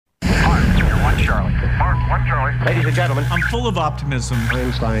Charlie. Mark, 1 Charlie. Ladies and gentlemen, I'm full of optimism.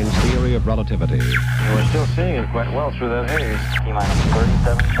 Einstein's theory of relativity. We're still seeing it quite well through that haze. T-minus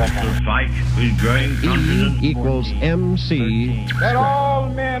 37 seconds. The fight is growing confidence. E equals MC. That all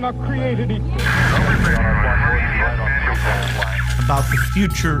men are created equal. About the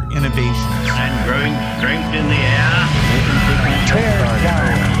future innovations. And growing strength in the air. Tear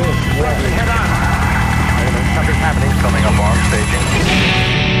down this weapon. Head on. Something's happening. Coming up on staging.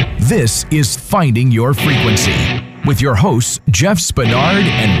 This is Finding Your Frequency with your hosts, Jeff Spinard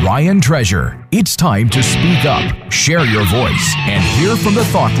and Ryan Treasure. It's time to speak up, share your voice, and hear from the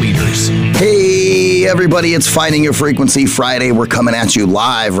thought leaders. Hey, everybody, it's Finding Your Frequency Friday. We're coming at you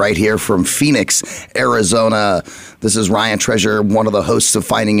live right here from Phoenix, Arizona. This is Ryan Treasure, one of the hosts of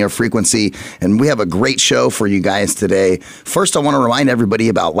Finding Your Frequency, and we have a great show for you guys today. First, I want to remind everybody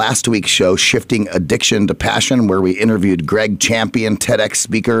about last week's show, Shifting Addiction to Passion, where we interviewed Greg Champion, TEDx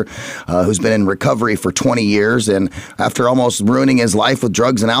speaker, who's been in recovery for 20 years, and after almost ruining his life with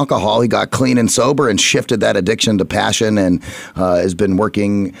drugs and alcohol, he got clean and sober and shifted that addiction to passion and has been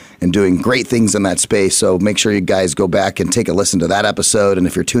working and doing great things in that space. So make sure you guys go back and take a listen to that episode. And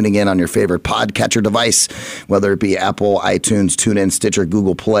if you're tuning in on your favorite podcatcher device, whether it be Apple, iTunes, TuneIn, Stitcher,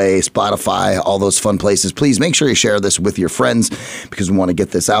 Google Play, Spotify, all those fun places, please make sure you share this with your friends because we want to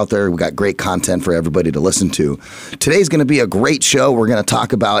get this out there. We've got great content for everybody to listen to. Today's going to be a great show. We're going to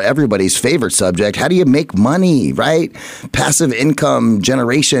talk about everybody's favorite subject. How do you make money, right? Passive income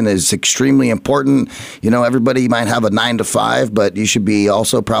generation is extremely important. You know, everybody might have a 9-to-5, but you should be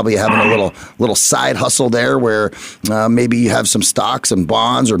also probably having a little side hustle there where maybe you have some stocks and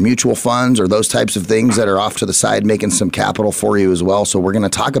bonds or mutual funds or those types of things that are off to the side making some capital for you as well. So we're going to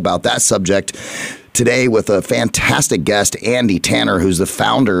talk about that subject today with a fantastic guest, Andy Tanner, who's the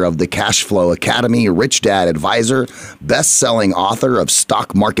founder of the Cashflow Academy, Rich Dad Advisor, best-selling author of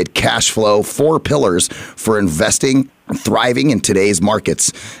Stock Market Cashflow, 4 Pillars for Investing, Thriving in Today's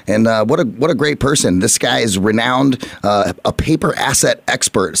Markets. And what a great person. This guy is renowned, a paper asset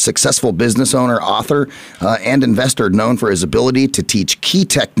expert, successful business owner, author, and investor known for his ability to teach key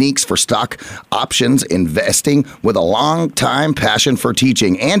techniques for stock options investing with a long-time passion for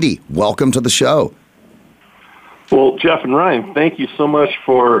teaching. Andy, welcome to the show. Well, Jeff and Ryan, thank you so much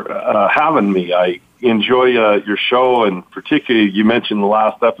for having me. I enjoy your show, and particularly you mentioned the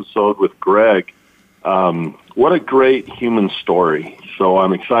last episode with Greg. What a great human story. So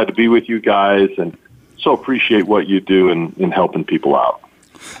I'm excited to be with you guys and so appreciate what you do in helping people out.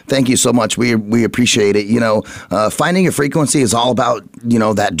 Thank you so much. We appreciate it. You know, Finding Your Frequency is all about, you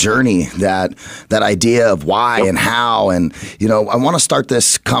know, that journey, that idea of why and how. And, you know, I want to start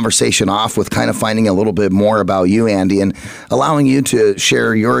this conversation off with kind of finding a little bit more about you, Andy, and allowing you to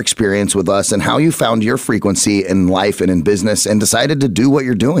share your experience with us and how you found your frequency in life and in business and decided to do what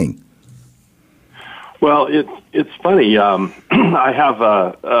you're doing. Well, it's funny. I have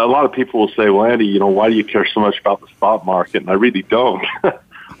a lot of people will say, well, Andy, you know, why do you care so much about the stock market? And I really don't.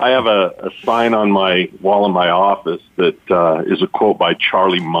 I have a sign on my wall in my office that is a quote by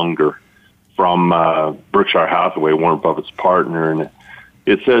Charlie Munger from Berkshire Hathaway, Warren Buffett's partner. And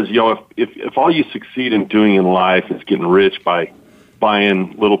it says, you know, if all you succeed in doing in life is getting rich by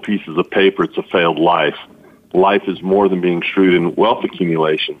buying little pieces of paper, it's a failed life. Life is more than being shrewd in wealth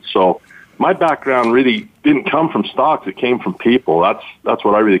accumulation. So my background really didn't come from stocks. It came from people. That's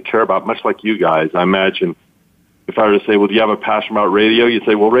what I really care about, much like you guys. I imagine if I were to say, well, do you have a passion about radio? You'd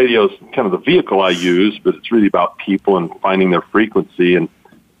say, well, radio is kind of the vehicle I use, but it's really about people and finding their frequency. And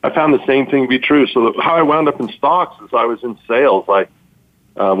I found the same thing to be true. So how I wound up in stocks is I was in sales. I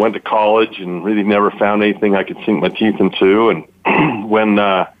went to college and really never found anything I could sink my teeth into. And when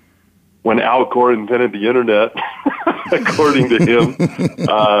Al Gore invented the internet, according to him,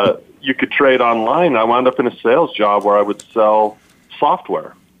 you could trade online. I wound up in a sales job where I would sell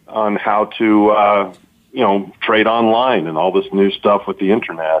software on how to, trade online and all this new stuff with the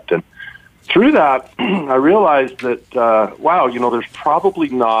internet. And through that, I realized that, there's probably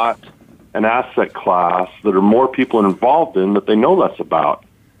not an asset class that are more people involved in that they know less about.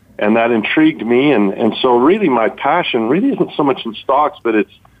 And that intrigued me. And so really my passion really isn't so much in stocks, but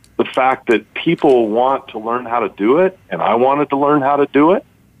it's the fact that people want to learn how to do it. And I wanted to learn how to do it.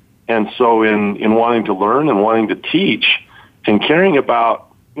 And so in wanting to learn and wanting to teach and caring about,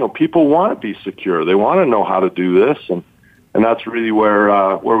 people want to be secure. They want to know how to do this. And that's really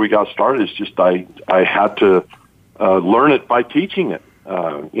where we got started. It's just I had to learn it by teaching it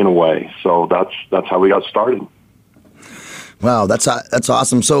in a way. So that's how we got started. Wow, that's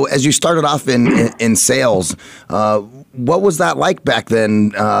awesome. So as you started off in sales, what was that like back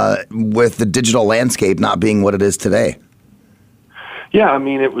then with the digital landscape not being what it is today? Yeah, I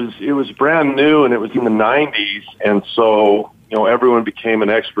mean, it was brand new, and it was in the 90s, and so, everyone became an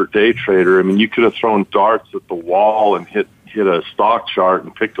expert day trader. I mean, you could have thrown darts at the wall and hit a stock chart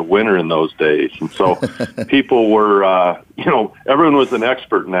and picked a winner in those days. And so people were, everyone was an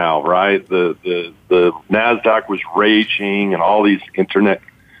expert now, right? The NASDAQ was raging, and all these internet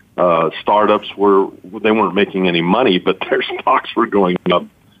startups they weren't making any money, but their stocks were going up.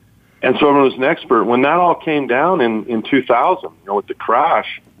 And so everyone was an expert. When that all came down in 2000, with the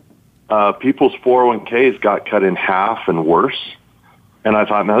crash, people's 401ks got cut in half and worse. And I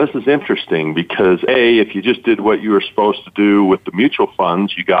thought, now this is interesting because, A, if you just did what you were supposed to do with the mutual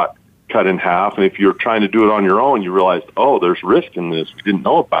funds, you got cut in half. And if you're trying to do it on your own, you realized, oh, there's risk in this we didn't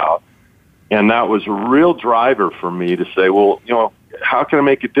know about. And that was a real driver for me to say, well, how can I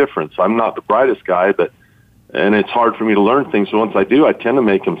make a difference? I'm not the brightest guy, and it's hard for me to learn things. So once I do, I tend to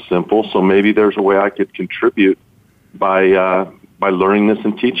make them simple. So maybe there's a way I could contribute by learning this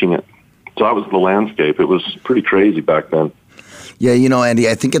and teaching it. So that was the landscape. It was pretty crazy back then. Yeah, Andy,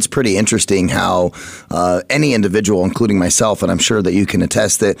 I think it's pretty interesting how any individual, including myself, and I'm sure that you can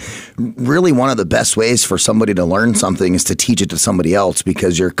attest that really one of the best ways for somebody to learn something is to teach it to somebody else,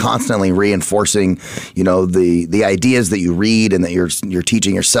 because you're constantly reinforcing, the ideas that you read and that you're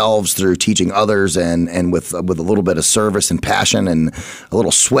teaching yourselves through teaching others, and with a little bit of service and passion and a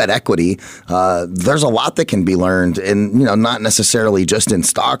little sweat equity. There's a lot that can be learned, and not necessarily just in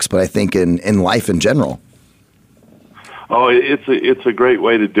stocks, but I think in life in general. Oh, it's a great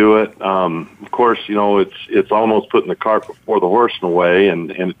way to do it. Of course, it's almost putting the cart before the horse in a way,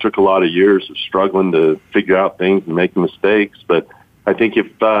 and it took a lot of years of struggling to figure out things and making mistakes. But I think if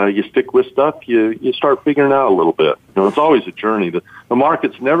you stick with stuff, you start figuring out a little bit. It's always a journey. The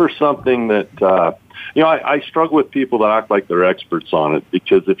market's never something that I struggle with people that act like they're experts on it,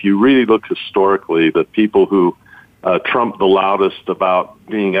 because if you really look historically, the people who trump the loudest about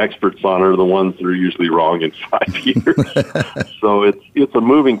being experts on are the ones that are usually wrong in 5 years. So it's a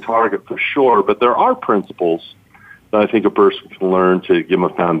moving target for sure, but there are principles that I think a person can learn to give them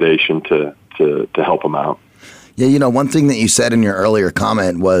a foundation to help them out. Yeah, one thing that you said in your earlier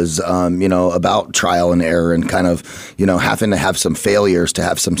comment was, about trial and error and kind of, having to have some failures to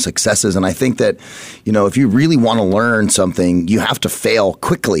have some successes. And I think that, if you really want to learn something, you have to fail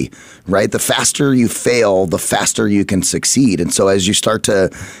quickly, right? The faster you fail, the faster you can succeed. And so as you start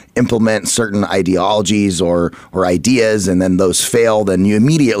to implement certain ideologies or ideas, and then those fail, then you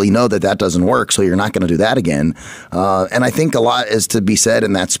immediately know that doesn't work, so you're not going to do that again. And I think a lot is to be said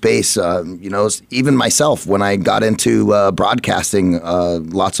in that space. Even myself, when I got into broadcasting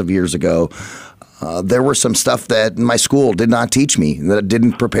lots of years ago, there were some stuff that my school did not teach me, that it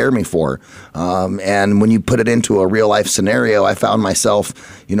didn't prepare me for. And when you put it into a real life scenario, I found myself,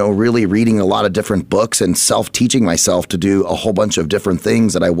 really reading a lot of different books and self-teaching myself to do a whole bunch of different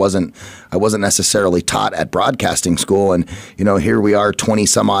things that I wasn't necessarily taught at broadcasting school. And, here we are 20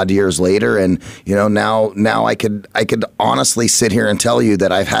 some odd years later. And, now I could honestly sit here and tell you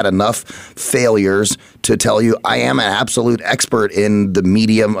that I've had enough failures to tell you I am an absolute expert in the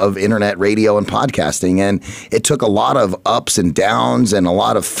medium of internet radio and podcasting. And it took a lot of ups and downs and a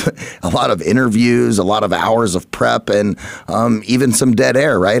lot of interviews, a lot of hours of prep, and even some dead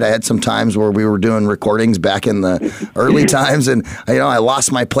air, right? I had some times where we were doing recordings back in the early times, and I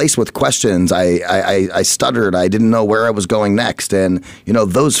lost my place with questions. I stuttered. I didn't know where I was going next. And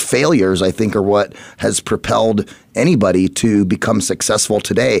those failures, I think, are what has propelled anybody to become successful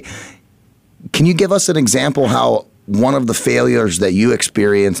today. Can you give us an example how one of the failures that you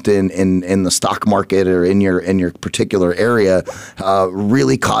experienced in the stock market or in your particular area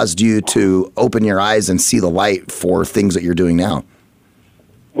really caused you to open your eyes and see the light for things that you're doing now?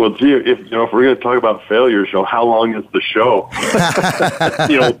 Well, gee, if we're going to talk about failures, how long is the show?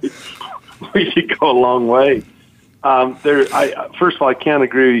 We could go a long way. First of all, I can't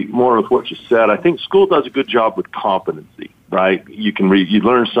agree more with what you said. I think school does a good job with competency. Right? You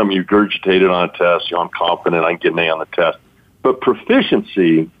learn something, you regurgitate it on a test, I'm confident I can get an A on the test. But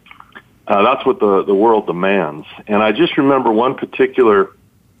proficiency, that's what the world demands. And I just remember one particular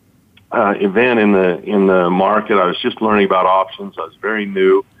event in the market. I was just learning about options. I was very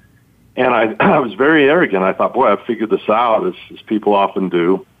new. And I was very arrogant. I thought, boy, I figured this out, as people often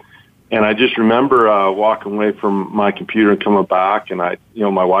do. And I just remember walking away from my computer and coming back, and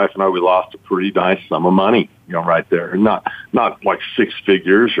my wife and I, we lost a pretty nice sum of money, right there. Not like six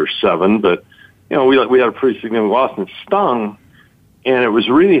figures or seven, but we had a pretty significant loss, and it stung. And it was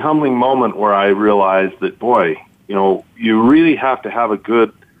a really humbling moment where I realized that, boy, you really have to have a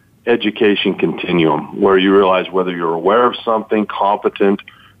good education continuum where you realize whether you're aware of something, competent,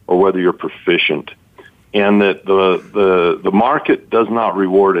 or whether you're proficient. and that the market does not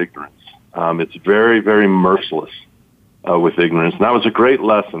reward ignorance. It's very, very merciless with ignorance. And that was a great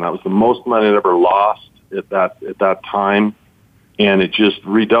lesson. That was the most money I'd ever lost at that time. And it just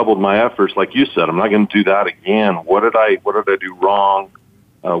redoubled my efforts. Like you said, I'm not going to do that again. What did I do wrong?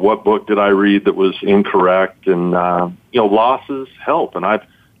 What book did I read that was incorrect? And, losses help. And I've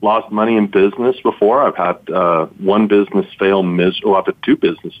lost money in business before. I've had one business fail I've had two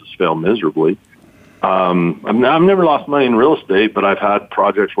businesses fail miserably. I've never lost money in real estate, but I've had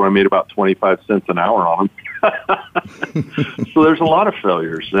projects where I made about 25 cents an hour on them. So there's a lot of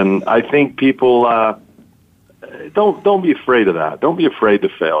failures. And I think people, don't be afraid of that. Don't be afraid to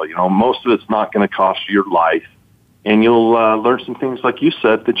fail. Most of it's not going to cost you your life, and you'll learn some things, like you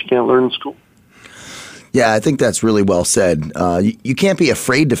said, that you can't learn in school. Yeah, I think that's really well said. You can't be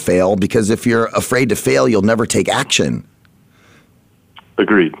afraid to fail, because if you're afraid to fail, you'll never take action.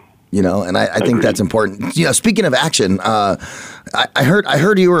 Agreed. And I think that's important. Speaking of action, I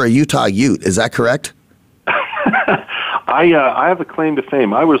heard you were a Utah Ute. Is that correct? I have a claim to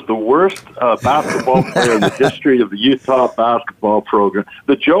fame. I was the worst basketball player in the history of the Utah basketball program.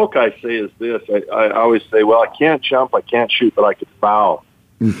 The joke I say is this. I always say, well, I can't jump, I can't shoot, but I could foul.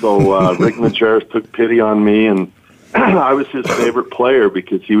 So Rick Majerus took pity on me, and I was his favorite player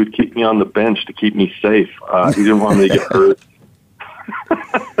because he would keep me on the bench to keep me safe. He didn't want me to get hurt.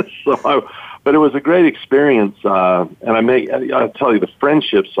 But it was a great experience. And I'll tell you, the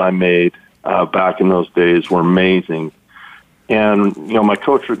friendships I made back in those days were amazing. And, my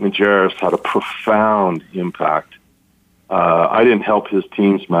coach, Rick Majerus, had a profound impact. I didn't help his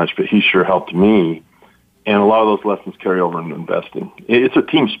teams much, but he sure helped me. And a lot of those lessons carry over into investing. It's a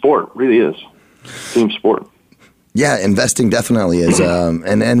team sport, it really is. Team sport. Yeah, investing definitely is,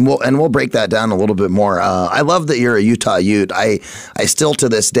 and we'll break that down a little bit more. I love that you're a Utah Ute. I still to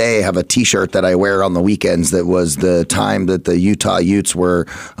this day have a T-shirt that I wear on the weekends. That was the time that the Utah Utes were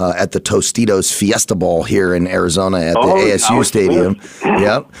at the Tostitos Fiesta Bowl here in Arizona at the ASU Stadium.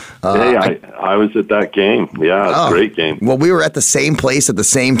 Yep. I was at that game. Yeah, great game. Well, we were at the same place at the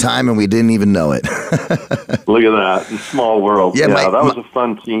same time, and we didn't even know it. Look at that, small world. Yeah, that was a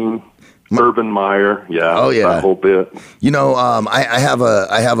fun team. Urban Meyer, that whole bit. I have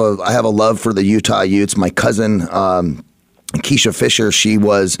a love for the Utah Utes. My cousin, Keisha Fisher, she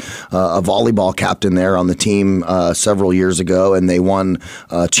was a volleyball captain there on the team several years ago, and they won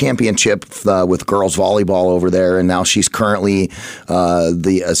a championship with girls volleyball over there. And now she's currently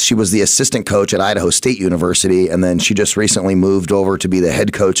she was the assistant coach at Idaho State University, and then she just recently moved over to be the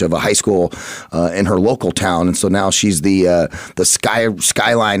head coach of a high school in her local town. And so now she's the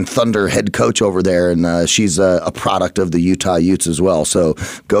Skyline Thunder head coach over there, and she's a product of the Utah Utes as well. So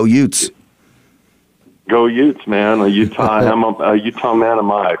go Utes. Go Utes, man! I'm a Utah man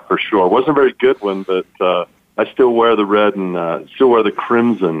am I, for sure. Wasn't a very good one, but I still wear the red and still wear the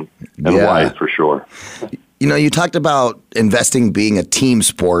crimson and white for sure. You talked about investing being a team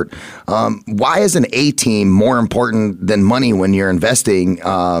sport. Why is an A team more important than money when you're investing?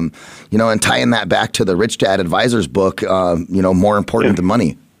 And tying that back to the Rich Dad Advisors book, more important than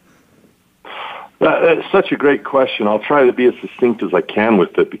money. That's such a great question. I'll try to be as succinct as I can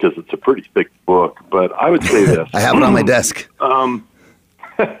with it because it's a pretty thick book. But I would say this. I have it on my desk.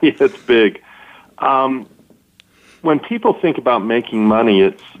 It's big. When people think about making money,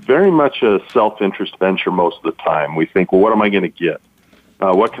 it's very much a self-interest venture most of the time. We think, well, what am I going to get?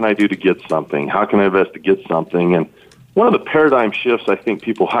 What can I do to get something? How can I invest to get something? And one of the paradigm shifts I think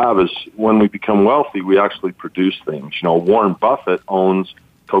people have is when we become wealthy, we actually produce things. Warren Buffett owns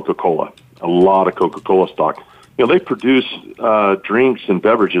Coca-Cola. A lot of Coca-Cola stock. They produce drinks and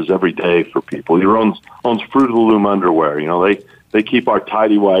beverages every day for people. He owns Fruit of the Loom underwear. They keep our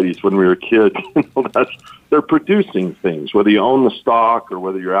tidy-whities when we were kids. They're producing things. Whether you own the stock or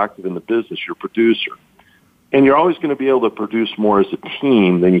whether you're active in the business, you're a producer. And you're always going to be able to produce more as a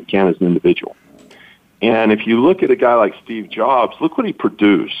team than you can as an individual. And if you look at a guy like Steve Jobs, look what he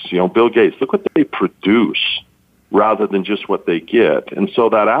produced. Bill Gates, look what they produce, rather than just what they get. And so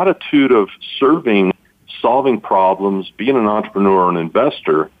that attitude of serving, solving problems, being an entrepreneur or an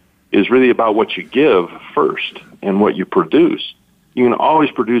investor is really about what you give first and what you produce. You can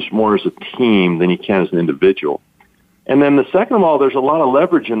always produce more as a team than you can as an individual. And then the second of all, there's a lot of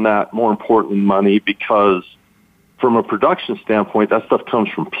leverage in that, more important than money, because from a production standpoint, that stuff comes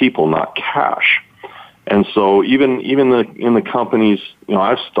from people, not cash. And so even in the companies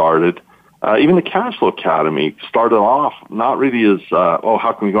I've started, even the Cashflow Academy started off not really as,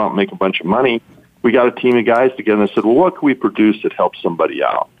 how can we go out and make a bunch of money? We got a team of guys together and said, well, what can we produce that helps somebody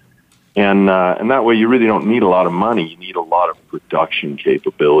out? And that way you really don't need a lot of money. You need a lot of production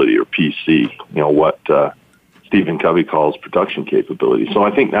capability, or PC, what Stephen Covey calls production capability. So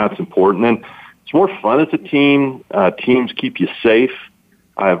I think that's important. And it's more fun as a team. Teams keep you safe.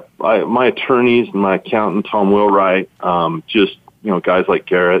 My attorneys and my accountant, Tom Wilwright, guys like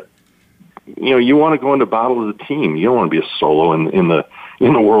Garrett, you want to go into battle as a team. You don't want to be a solo in the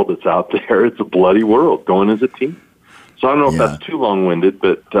world that's out there. It's a bloody world going as a team. So I don't know if that's too long-winded,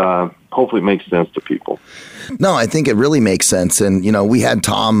 but hopefully it makes sense to people. No, I think it really makes sense. And, we had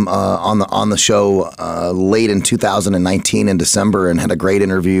Tom on the show late in 2019 in December and had a great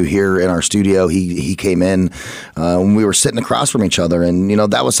interview here in our studio. He came in when we were sitting across from each other. And,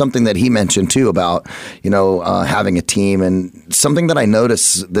 that was something that he mentioned, too, about, having a team. And something that I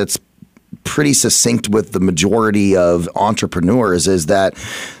noticed that's pretty succinct with the majority of entrepreneurs is that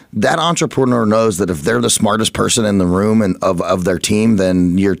entrepreneur knows that if they're the smartest person in the room and of their team,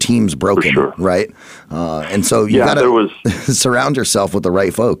 then your team's broken, sure. Right? And so you got to surround yourself with the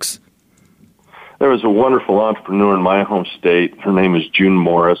right folks. There was a wonderful entrepreneur in my home state. Her name is June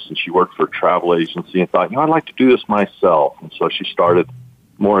Morris, and she worked for a travel agency and thought, I'd like to do this myself. And so she started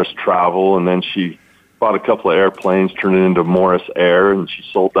Morris Travel, and then she bought a couple of airplanes, turned it into Morris Air, and she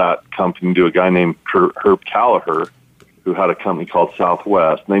sold that company to a guy named Herb Callagher, who had a company called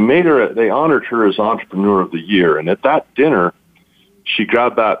Southwest. And they honored her as Entrepreneur of the Year. And at that dinner, she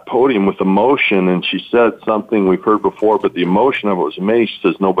grabbed that podium with emotion, and she said something we've heard before, but the emotion of it was amazing. She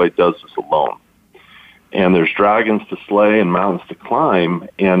says, nobody does this alone. And there's dragons to slay and mountains to climb.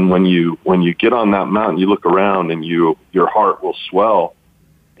 And when you get on that mountain, you look around and your heart will swell,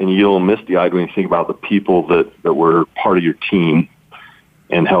 and you'll misty-eyed when you think about the people that were part of your team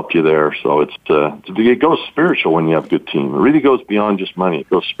and helped you there. So it goes spiritual when you have a good team. It really goes beyond just money. It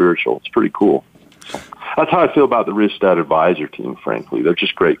goes spiritual. It's pretty cool. So that's how I feel about the Rich Dad Advisor team, frankly. They're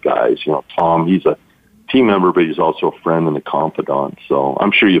just great guys. Tom, he's a team member, but he's also a friend and a confidant. So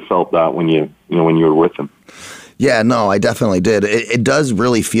I'm sure you felt that when you were with him. Yeah, no, I definitely did. It does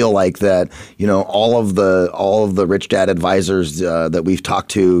really feel like that. All of the Rich Dad Advisors that we've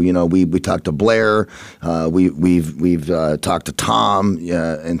talked to. We talked to Blair. We've talked to Tom.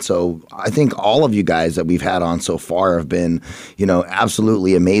 And so I think all of you guys that we've had on so far have been,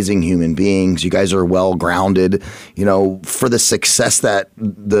 absolutely amazing human beings. You guys are well grounded. For the success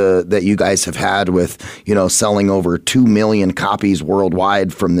that you guys have had with selling over 2 million copies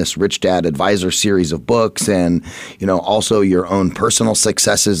worldwide from this Rich Dad Advisor series of books, and also your own personal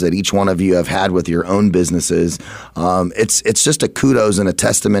successes that each one of you have had with your own businesses. It's just a kudos and a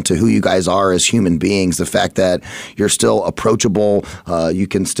testament to who you guys are as human beings. The fact that you're still approachable, you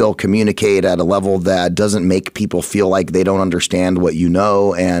can still communicate at a level that doesn't make people feel like they don't understand what you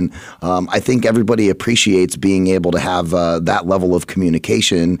know. And I think everybody appreciates being able to have that level of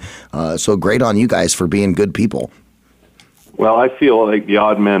communication. So great on you guys for being good people. Well, I feel like the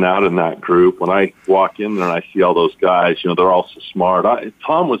odd man out in that group. When I walk in there and I see all those guys, they're all so smart.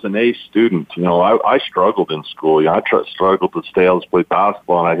 Tom was an A student. I struggled in school. I struggled to stay able to play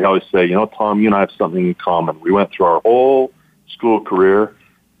basketball. And I always say, Tom, you and I have something in common. We went through our whole school career,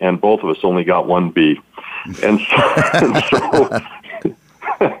 and both of us only got one B. And so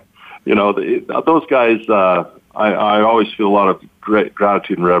those guys, I always feel a lot of great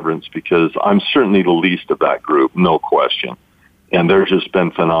gratitude and reverence, because I'm certainly the least of that group, no question. And they've just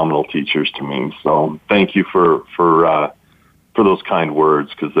been phenomenal teachers to me. So thank you for those kind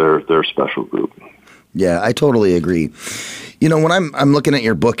words, because they're a special group. Yeah, I totally agree. When I'm looking at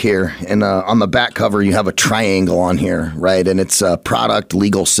your book here, and on the back cover you have a triangle on here, right? And it's product,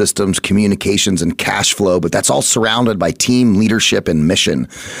 legal systems, communications, and cash flow, but that's all surrounded by team, leadership, and mission.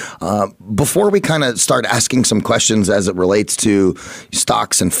 Before we kind of start asking some questions as it relates to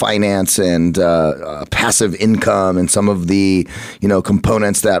stocks and finance and passive income and some of the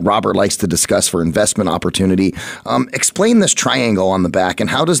components that Robert likes to discuss for investment opportunity, explain this triangle on the back, and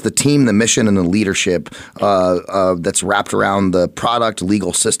how does the team, the mission, and the leadership that's wrapped around the product,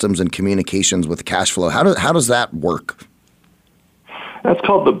 legal systems, and communications with cash flow, how does that work? That's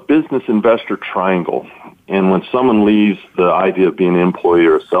called the business investor triangle. And when someone leaves the idea of being an employee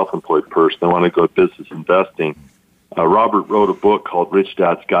or a self-employed person, they want to go business investing. Robert wrote a book called Rich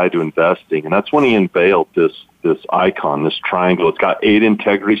Dad's Guide to Investing, and that's when he unveiled this icon, this triangle. It's got 8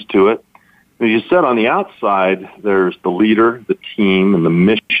 integrities to it. And you said on the outside, there's the leader, the team, and the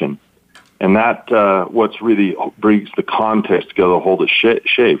mission. And that what's really brings the context together to hold its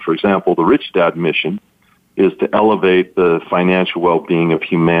shape. For example, the Rich Dad mission is to elevate the financial well-being of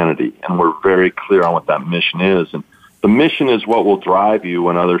humanity. And we're very clear on what that mission is. And the mission is what will drive you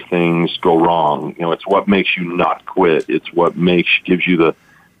when other things go wrong. It's what makes you not quit. It's what gives you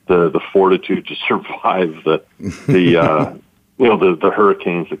the fortitude to survive the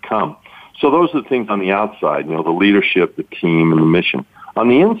hurricanes that come. So those are the things on the outside, the leadership, the team, and the mission. On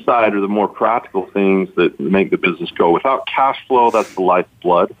the inside are the more practical things that make the business go. Without cash flow, that's the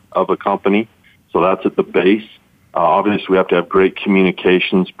lifeblood of a company. So that's at the base. Obviously, we have to have great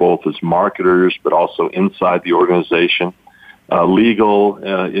communications, both as marketers, but also inside the organization. Legal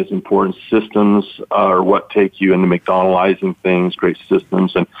is important. Systems are what take you into McDonaldizing things, great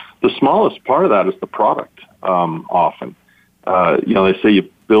systems. And the smallest part of that is the product, often. They say you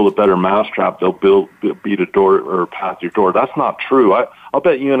build a better mousetrap, they'll beat a door or pass your door. That's not true. I'll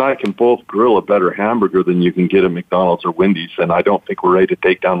bet you and I can both grill a better hamburger than you can get at McDonald's or Wendy's, and I don't think we're ready to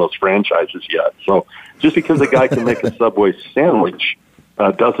take down those franchises yet. So just because a guy can make a Subway sandwich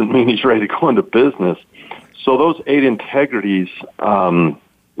doesn't mean he's ready to go into business. So those 8 integrities, in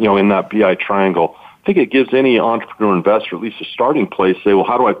that BI triangle, I think it gives any entrepreneur investor at least a starting place. Say, well,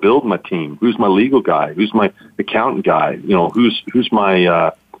 how do I build my team? Who's my legal guy? Who's my accountant guy? Who's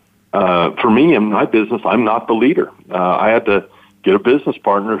my for me in my business, I'm not the leader. I had to get a business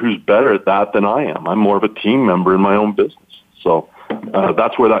partner who's better at that than I am. I'm more of a team member in my own business. So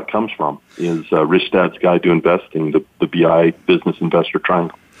that's where that comes from, is Rich Dad's Guide to Investing, the BI Business Investor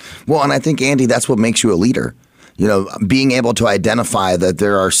Triangle. Well, and I think, Andy, that's what makes you a leader. Being able to identify that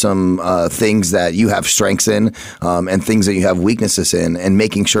there are some things that you have strengths in and things that you have weaknesses in, and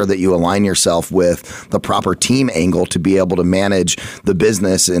making sure that you align yourself with the proper team angle to be able to manage the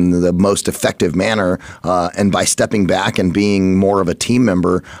business in the most effective manner. And by stepping back and being more of a team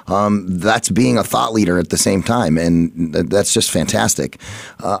member, that's being a thought leader at the same time. And that's just fantastic.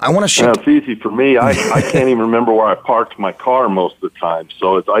 I want to shift. It's easy for me. I can't even remember where I parked my car most of the time.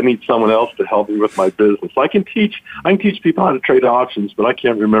 So I need someone else to help me with my business. I can teach people how to trade options, but I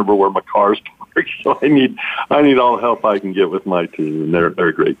can't remember where my car's parked. So I need all the help I can get with my team, and they're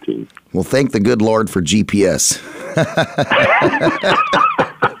a great team. Well, thank the good Lord for GPS.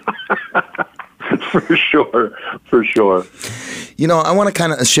 For sure. I want to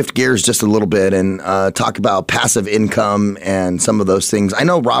kind of shift gears just a little bit and talk about passive income and some of those things. I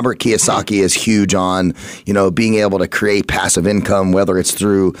know Robert Kiyosaki is huge on, being able to create passive income, whether it's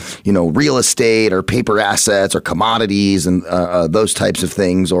through, real estate or paper assets or commodities and those types of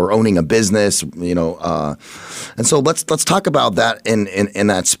things, or owning a business, and so let's talk about that in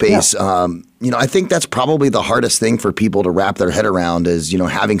that space. Yeah. I think that's probably the hardest thing for people to wrap their head around is,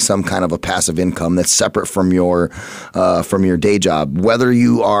 having some kind of a passive income that's separate from your day job. Whether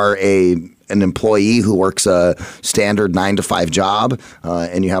you are an employee who works a standard 9-to-5 job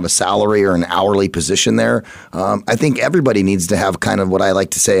and you have a salary or an hourly position there, I think everybody needs to have kind of what I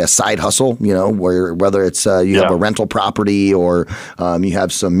like to say a side hustle, where whether it's you have a rental property or you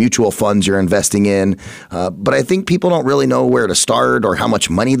have some mutual funds you're investing in. But I think people don't really know where to start or how much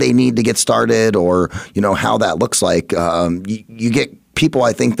money they need to get started or, how that looks like. You get people,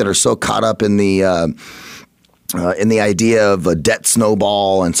 I think, that are so caught up in the idea of a debt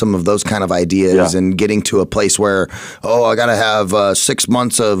snowball and some of those kind of ideas, and getting to a place where, I got to have 6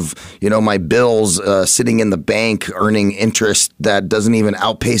 months of, my bills sitting in the bank earning interest that doesn't even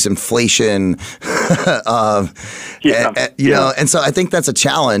outpace inflation. And so I think that's a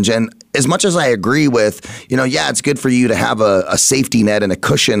challenge. And as much as I agree with, it's good for you to have a safety net and a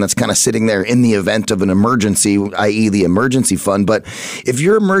cushion that's kind of sitting there in the event of an emergency, i.e. the emergency fund. But if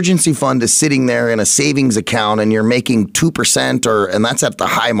your emergency fund is sitting there in a savings account and you're making 2%, and that's at the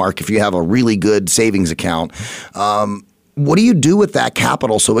high mark if you have a really good savings account, what do you do with that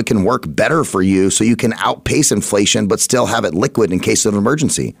capital so it can work better for you so you can outpace inflation but still have it liquid in case of an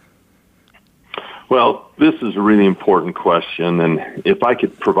emergency? Well, this is a really important question, and if I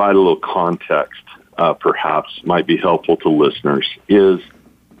could provide a little context, perhaps might be helpful to listeners, is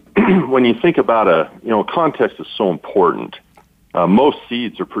when you think about context is so important. Most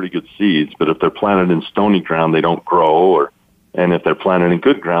seeds are pretty good seeds, but if they're planted in stony ground, they don't grow, and if they're planted in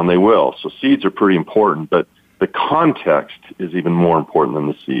good ground, they will. So seeds are pretty important, but the context is even more important than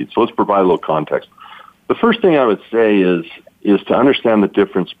the seeds. So let's provide a little context. The first thing I would say is to understand the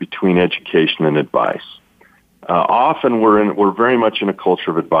difference between education and advice. Often we're very much in a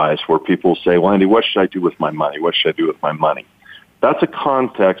culture of advice where people say, well, Andy, what should I do with my money? What should I do with my money? That's a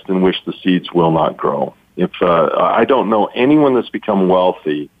context in which the seeds will not grow. If I don't know anyone that's become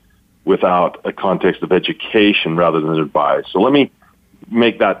wealthy without a context of education rather than advice. So let me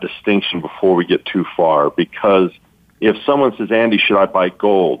make that distinction before we get too far, because if someone says, Andy, should I buy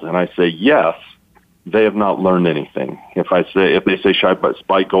gold? And I say, yes, they have not learned anything. If they say, should I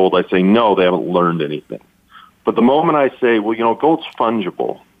buy gold? I say, no, they haven't learned anything. But the moment I say, well, gold's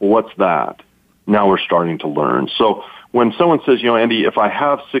fungible, well, what's that? Now we're starting to learn. So when someone says, Andy, if I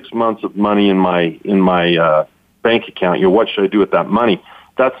have 6 months of money in my bank account, what should I do with that money?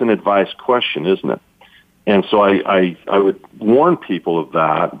 That's an advice question, isn't it? And so I would warn people of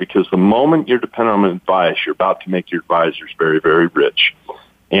that, because the moment you're dependent on advice, you're about to make your advisors very, very rich.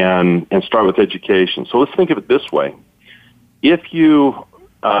 And start with education. So let's think of it this way. If you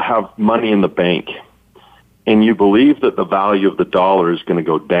have money in the bank and you believe that the value of the dollar is going to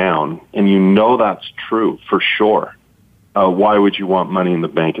go down, and you know that's true for sure, why would you want money in the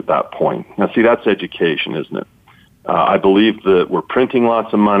bank at that point? Now, see, that's education, isn't it? I believe that we're printing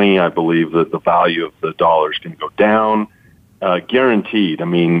lots of money. I believe that the value of the dollar is going to go down, guaranteed. I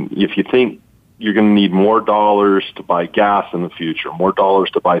mean, if you think you're going to need more dollars to buy gas in the future, more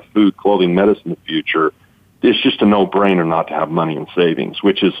dollars to buy food, clothing, medicine in the future, it's just a no-brainer not to have money in savings,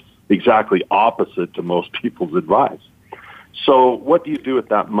 which is exactly opposite to most people's advice. So what do you do with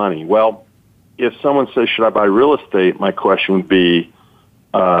that money? Well, if someone says, should I buy real estate? My question would be,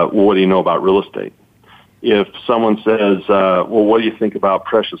 well, what do you know about real estate? If someone says, well, what do you think about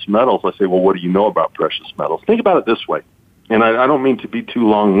precious metals? I say, well, what do you know about precious metals? Think about it this way. And I don't mean to be too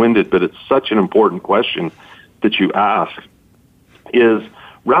long-winded, but it's such an important question that you ask, is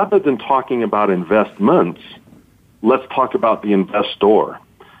rather than talking about investments, let's talk about the investor.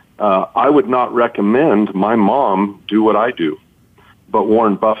 I would not recommend my mom do what I do, but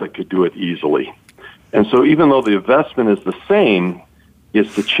Warren Buffett could do it easily. And so even though the investment is the same,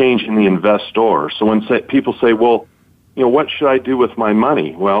 it's the change in the investor. So when people say, well, what should I do with my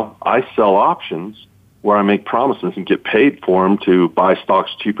money? Well, I sell options where I make promises and get paid for them to buy stocks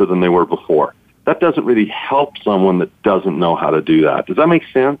cheaper than they were before. That doesn't really help someone that doesn't know how to do that. Does that make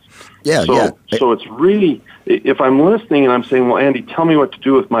sense? Yeah, So it's really, if I'm listening and I'm saying, well, Andy, tell me what to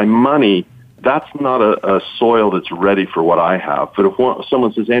do with my money, that's not a soil that's ready for what I have. But if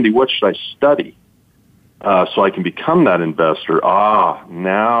someone says, Andy, what should I study so I can become that investor?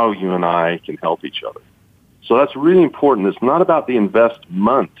 Now you and I can help each other. So that's really important. It's not about the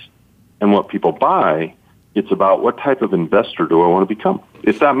investment and what people buy. It's about what type of investor do I want to become,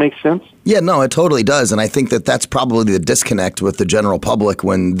 if that makes sense. Yeah, no, it totally does. And I think that that's probably the disconnect with the general public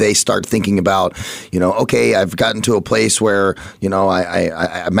when they start thinking about, okay, I've gotten to a place where,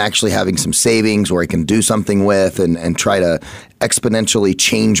 I'm actually having some savings where I can do something with and try to exponentially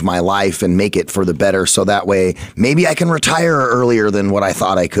change my life and make it for the better. So that way, maybe I can retire earlier than what I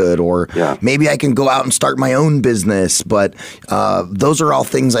thought I could, or maybe I can go out and start my own business. But those are all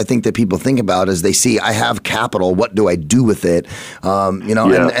things I think that people think about as they see, I have capital. What do I do with it?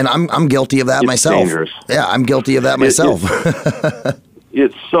 And I'm guilty of that myself. Dangerous. Yeah, I'm guilty of that myself.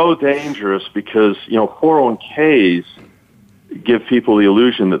 It's so dangerous because, 401ks give people the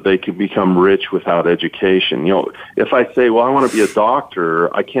illusion that they can become rich without education. If I say, well, I want to be a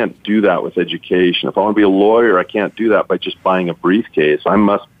doctor, I can't do that with education. If I want to be a lawyer, I can't do that by just buying a briefcase. I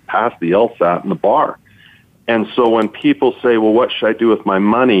must pass the LSAT and the bar. And so when people say, well, what should I do with my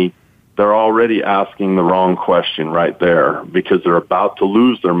money? They're already asking the wrong question right there, because they're about to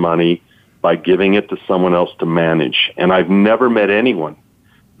lose their money by giving it to someone else to manage. And I've never met anyone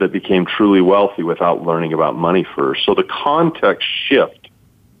that became truly wealthy without learning about money first. So the context shift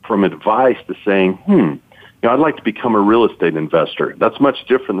from advice to saying, I'd like to become a real estate investor. That's much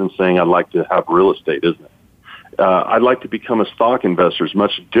different than saying I'd like to have real estate, isn't it? I'd like to become a stock investor is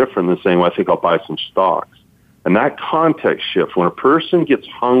much different than saying, well, I think I'll buy some stocks. And that context shift, when a person gets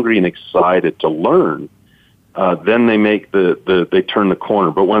hungry and excited to learn, then they turn the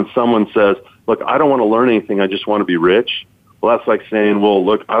corner. But when someone says, look, I don't want to learn anything, I just want to be rich, well, that's like saying, well,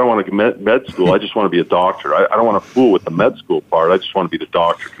 look, I don't want to go med school, I just want to be a doctor. I don't want to fool with the med school part, I just want to be the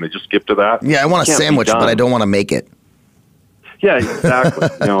doctor. Can I just skip to that? Yeah, I want a sandwich, but I don't want to make it. Yeah, exactly.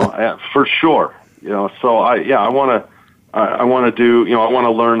 For sure. So I want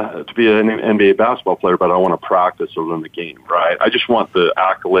to learn to be an NBA basketball player, but I want to practice or learn the game, right? I just want the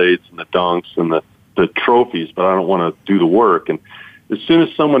accolades and the dunks and the trophies, but I don't want to do the work. And as soon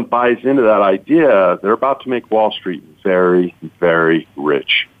as someone buys into that idea, they're about to make Wall Street very, very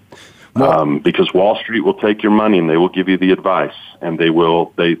rich. Because Wall Street will take your money and they will give you the advice, and they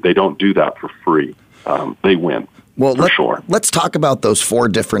don't do that for free. They win. Well, let's talk about those 4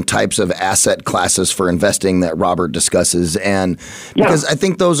 different types of asset classes for investing that Robert discusses, and because I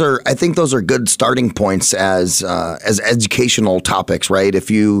think those are good starting points as educational topics, right?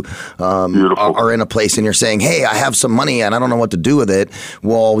 If you are in a place and you're saying, "Hey, I have some money and I don't know what to do with it,"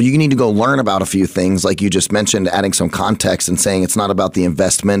 well, you need to go learn about a few things, like you just mentioned, adding some context and saying it's not about the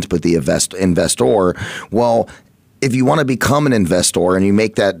investment but the investor. Well, if you want to become an investor and you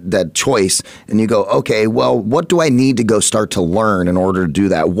make that choice and you go, okay, well, what do I need to go start to learn in order to do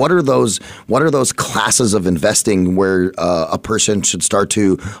that? What are those classes of investing where a person should start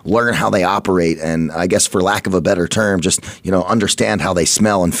to learn how they operate and, I guess for lack of a better term, just, understand how they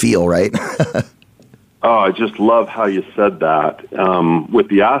smell and feel, right? Oh, I just love how you said that. With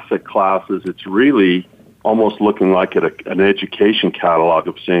the asset classes, it's really almost looking like an education catalog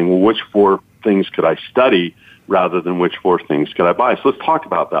of saying, well, which 4 things could I study rather than which 4 things could I buy? So let's talk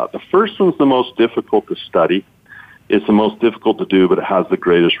about that. The first one's the most difficult to study. It's the most difficult to do, but it has the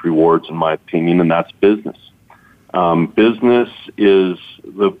greatest rewards, in my opinion, and that's business. Business is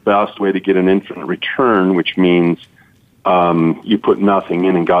the best way to get an infinite return, which means you put nothing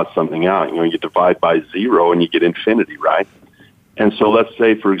in and got something out. You divide by 0 and you get infinity, right? And so let's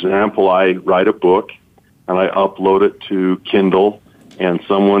say, for example, I write a book and I upload it to Kindle, and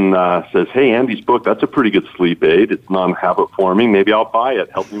someone says, hey, Andy's book, that's a pretty good sleep aid. It's non-habit forming. Maybe I'll buy it.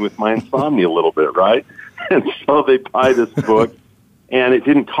 Help me with my insomnia a little bit, right? And so they buy this book, and it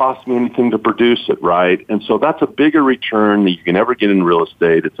didn't cost me anything to produce it, right? And so that's a bigger return than you can ever get in real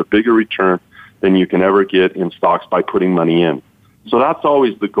estate. It's a bigger return than you can ever get in stocks by putting money in. So that's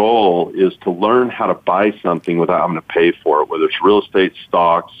always the goal, is to learn how to buy something without having to pay for it, whether it's real estate,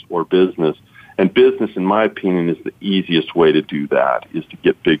 stocks, or business. And business, in my opinion, is the easiest way to do that, is to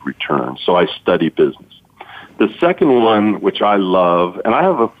get big returns. So I study business. The second one, which I love, and I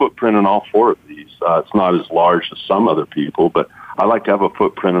have a footprint in all 4 of these. It's not as large as some other people, but I like to have a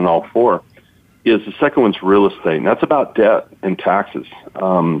footprint in all 4, is the second one's real estate. And that's about debt and taxes.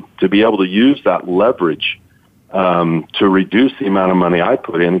 To be able to use that leverage to reduce the amount of money I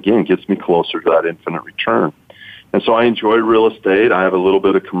put in, again, gets me closer to that infinite return. And so I enjoy real estate. I have a little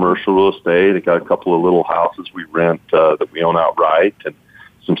bit of commercial real estate. I got a couple of little houses we rent that we own outright, and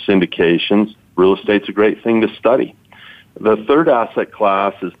some syndications. Real estate's a great thing to study. The third asset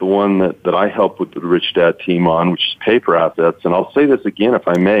class is the one that I help with the Rich Dad team on, which is paper assets. And I'll say this again, if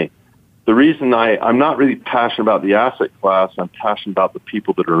I may. The reason I'm not really passionate about the asset class, I'm passionate about the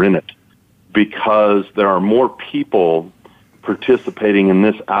people that are in it, because there are more people participating in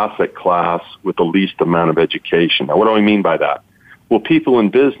this asset class with the least amount of education. Now, what do I mean by that? Well, people in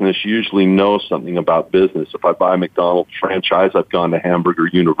business usually know something about business. If I buy a McDonald's franchise, I've gone to Hamburger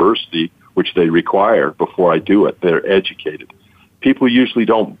University, which they require before I do it. They're educated. People usually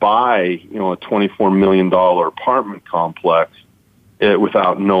don't buy, a $24 million apartment complex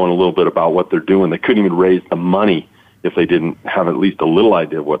without knowing a little bit about what they're doing. They couldn't even raise the money if they didn't have at least a little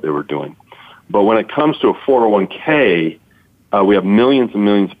idea of what they were doing. But when it comes to a 401k, we have millions and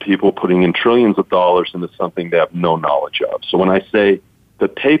millions of people putting in trillions of dollars into something they have no knowledge of. So when I say the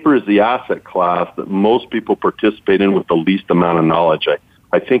paper is the asset class that most people participate in with the least amount of knowledge,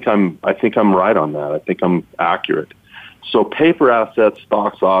 I think I'm right on that. I think I'm accurate. So paper assets,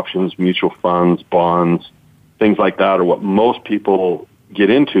 stocks, options, mutual funds, bonds, things like that are what most people get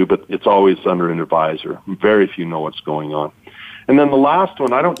into, but it's always under an advisor. Very few know what's going on. And then the last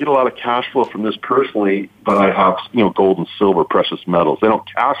one, I don't get a lot of cash flow from this personally, but I have, gold and silver, precious metals. They don't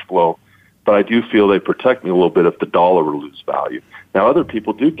cash flow, but I do feel they protect me a little bit if the dollar were to lose value. Now, other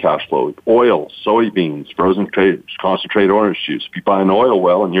people do cash flow. Oil, soybeans, frozen concentrated orange juice. If you buy an oil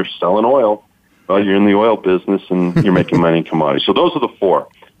well and you're selling oil, well, you're in the oil business and you're making money in commodities. So those are the 4.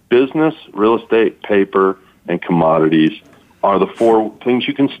 Business, real estate, paper, and commodities are the 4 things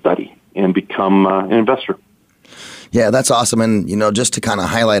you can study and become an investor. Yeah, that's awesome. And, just to kind of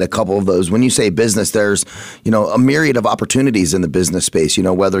highlight a couple of those, when you say business, there's, a myriad of opportunities in the business space,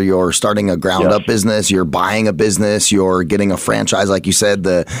 whether you're starting a ground up business, you're buying a business, you're getting a franchise, like you said,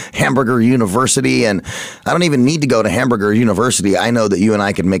 the Hamburger University. And I don't even need to go to Hamburger University. I know that you and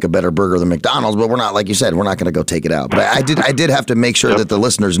I could make a better burger than McDonald's, but we're not, like you said, we're not going to go take it out. But I did have to make sure that the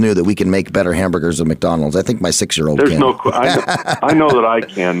listeners knew that we can make better hamburgers than McDonald's. I think my 6-year-old can. There's I know that I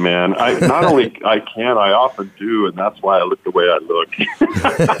can, man. Not only I can, I often do, and that's why I look the way I look.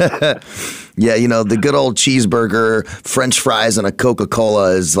 Yeah, the good old cheeseburger, French fries, and a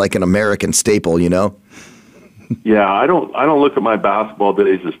Coca-Cola is like an American staple, Yeah, I don't look at my basketball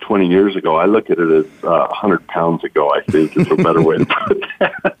days as 20 years ago. I look at it as 100 pounds ago, I think is a better way to put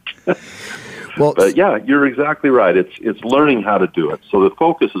that. Well, but yeah, you're exactly right. It's learning how to do it. So the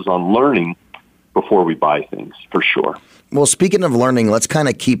focus is on learning before we buy things, for sure. Well, speaking of learning, let's kind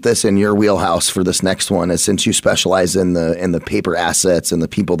of keep this in your wheelhouse for this next one, since you specialize in the paper assets and the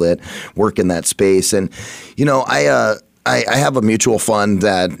people that work in that space. And I have a mutual fund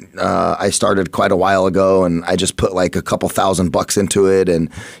that I started quite a while ago, and I just put like a couple $1,000 into it, and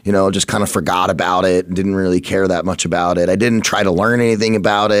just kind of forgot about it. Didn't really care that much about it. I didn't try to learn anything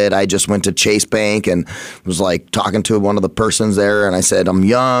about it. I just went to Chase Bank and was like talking to one of the persons there, and I said, "I'm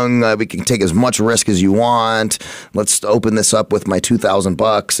young. We can take as much risk as you want. Let's open this up with my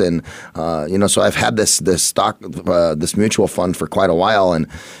 $2,000." And so I've had this stock, this mutual fund for quite a while, and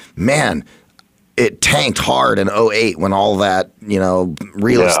man, it tanked hard in 2008 when all that,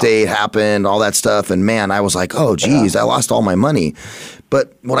 real estate happened, all that stuff. And man, I was like, oh, geez, I lost all my money.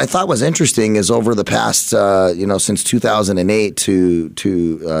 But what I thought was interesting is over the past, since 2008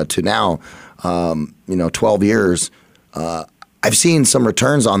 to now, 12 years, I've seen some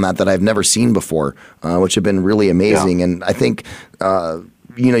returns on that I've never seen before, which have been really amazing. Yeah. And I think,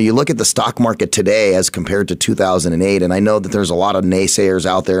 you look at the stock market today as compared to 2008, and I know that there's a lot of naysayers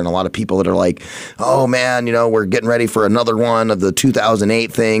out there and a lot of people that are like, oh man, we're getting ready for another one of the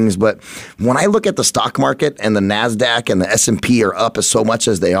 2008 things. But when I look at the stock market and the NASDAQ and the S&P are up as so much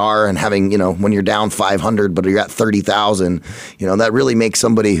as they are, and having, when you're down 500, but you're at 30,000, that really makes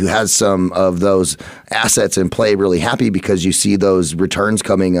somebody who has some of those assets in play really happy, because you see those returns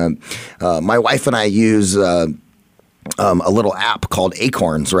coming. My wife and I use a little app called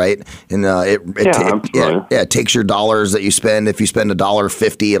Acorns, right? And it takes your dollars that you spend. If you spend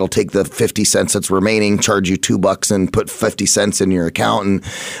 $1.50, it'll take the 50 cents that's remaining, charge you $2 and put 50 cents in your account. And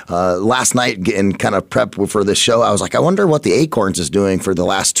last night, in kind of prep for this show, I was like, I wonder what the Acorns is doing for the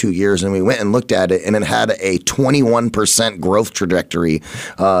last 2 years. And we went and looked at it, and it had a 21% growth trajectory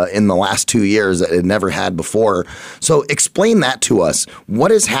in the last 2 years that it never had before. So explain that to us.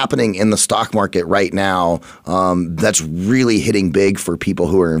 What is happening in the stock market right now that's really hitting big for people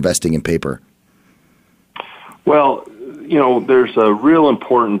who are investing in paper? Well, there's a real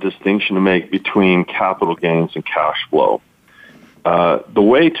important distinction to make between capital gains and cash flow. The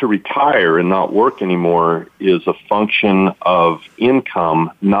way to retire and not work anymore is a function of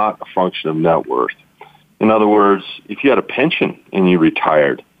income, not a function of net worth. In other words, if you had a pension and you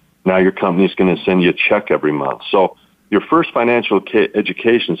retired, now your company's going to send you a check every month. So your first financial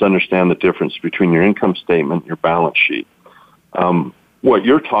education is understand the difference between your income statement and your balance sheet. What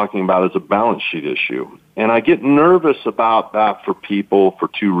you're talking about is a balance sheet issue. And I get nervous about that for people for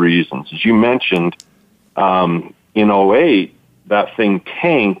two reasons. As you mentioned, in 2008, that thing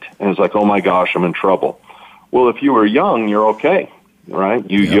tanked, and it's like, oh my gosh, I'm in trouble. Well, if you were young, you're okay, right?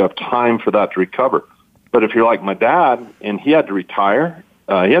 You have time for that to recover. But if you're like my dad, and he had to retire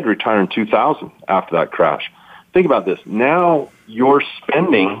in 2000 after that crash. Think about this. Now you're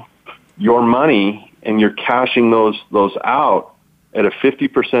spending your money and you're cashing those out at a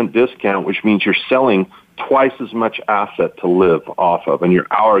 50% discount, which means you're selling twice as much asset to live off of, and your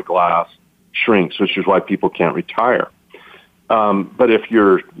hourglass shrinks, which is why people can't retire. But if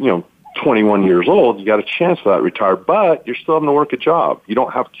you're, 21 years old, you got a chance for that to retire, but you're still having to work a job. You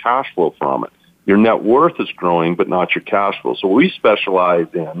don't have cash flow from it. Your net worth is growing, but not your cash flow. So what we specialize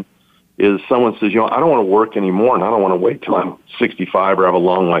in is someone says, I don't want to work anymore, and I don't want to wait till I'm 65 or have a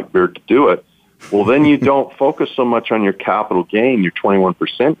long white beard to do it. Well, then you don't focus so much on your capital gain, your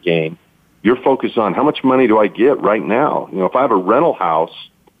 21% gain. You're focused on how much money do I get right now? If I have a rental house,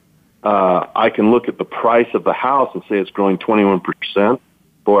 I can look at the price of the house and say it's growing 21%.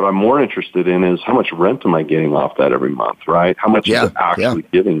 But what I'm more interested in is how much rent am I getting off that every month, right? How much is it actually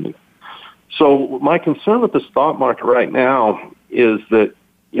giving me? So my concern with the stock market right now is that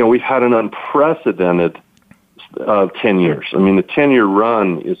we've had an unprecedented 10 years. I mean, the 10-year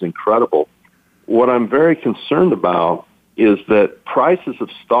run is incredible. What I'm very concerned about is that prices of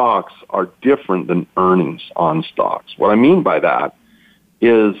stocks are different than earnings on stocks. What I mean by that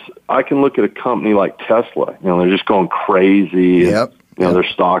is I can look at a company like Tesla. They're just going crazy. Yep. Their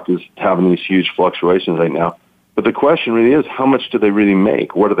stock is having these huge fluctuations right now. But the question really is, how much do they really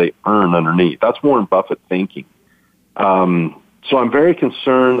make? What do they earn underneath? That's Warren Buffett thinking. So I'm very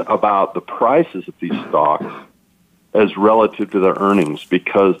concerned about the prices of these stocks as relative to their earnings,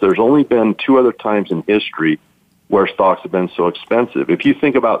 because there's only been two other times in history where stocks have been so expensive. If you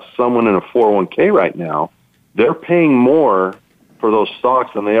think about someone in a 401k right now, they're paying more for those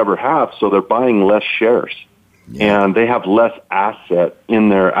stocks than they ever have, so they're buying less shares. Yeah. And they have less asset in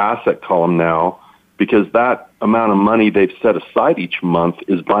their asset column now, because that amount of money they've set aside each month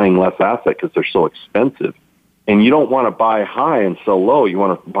is buying less asset because they're so expensive. And you don't want to buy high and sell low. You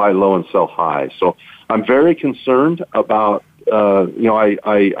want to buy low and sell high. So I'm very concerned about,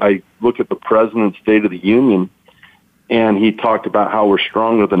 I look at the President's State of the Union, and he talked about how we're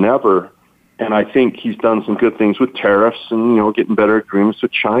stronger than ever. And I think he's done some good things with tariffs and, getting better agreements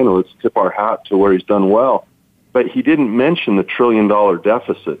with China. Let's tip our hat to where he's done well. but he didn't mention the $1 trillion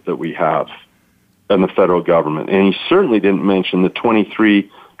deficit that we have in the federal government. And he certainly didn't mention the $23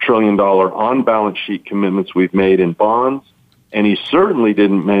 trillion on-balance sheet commitments we've made in bonds. And he certainly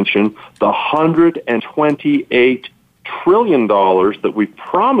didn't mention the $128 trillion that we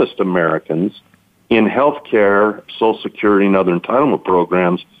promised Americans in health care, Social Security, and other entitlement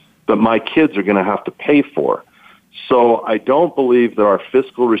programs that my kids are going to have to pay for. So I don't believe that our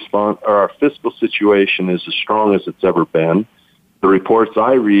fiscal response or our fiscal situation is as strong as it's ever been. The reports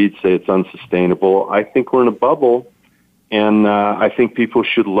I read say it's unsustainable. I think we're in a bubble, and I think people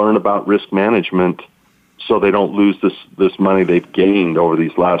should learn about risk management so they don't lose this money they've gained over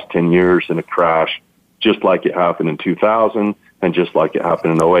these last 10 years in a crash, just like it happened in 2000 and just like it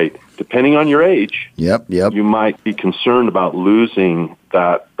happened in 08. Depending on your age, you might be concerned about losing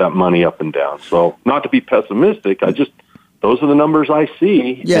that money up and down. So not to be pessimistic, those are the numbers I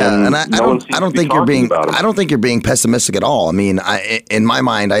see. Yeah, and I don't think you're being pessimistic at all. I mean, in my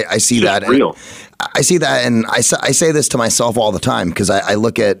mind, I see that. Real. I see that, and I say this to myself all the time because I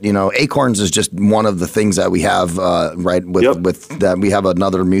look at, Acorns is just one of the things that we have, right? With that, we have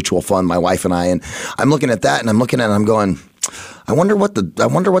another mutual fund, my wife and I, and I'm looking at that, and I'm looking at it, and I'm going, I wonder what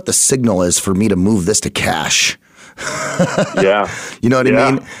the signal is for me to move this to cash. Yeah, you know what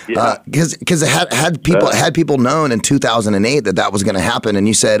I mean? Yeah. Because had people known in 2008 that was going to happen, and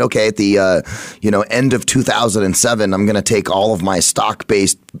you said, okay, at the end of 2007, I'm going to take all of my stock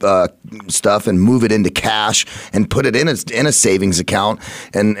based stuff and move it into cash and put it in a savings account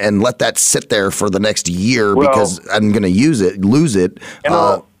and let that sit there for the next year because I'm going to lose it.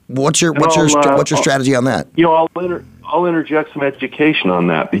 What's your strategy on that? I'll interject some education on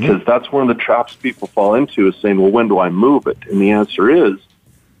that because that's one of the traps people fall into is saying, well, when do I move it? And the answer is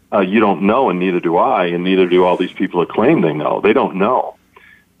you don't know, and neither do I, and neither do all these people that claim they know. They don't know.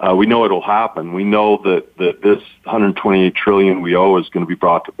 We know it'll happen. We know that this $128 trillion we owe is going to be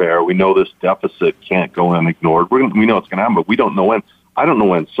brought to bear. We know this deficit can't go unignored. We know it's going to happen, but we don't know when. I don't know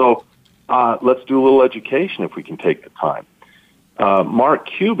when. So let's do a little education if we can take the time. Mark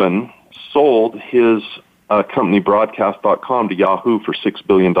Cuban sold his company broadcast.com to Yahoo for $6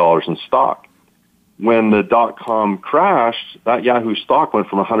 billion in stock. When the .com crashed, that Yahoo stock went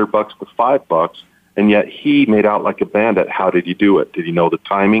from $100 to $5, and yet he made out like a bandit. How did he do it? Did he know the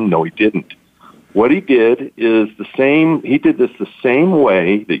timing? No, he didn't. What he did is he did this the same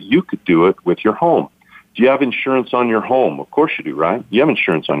way that you could do it with your home. Do you have insurance on your home? Of course you do, right? You have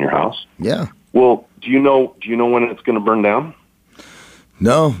insurance on your house. Yeah. Well, do you know when it's going to burn down?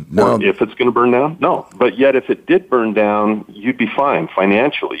 No. Or if it's going to burn down? No. But yet if it did burn down, you'd be fine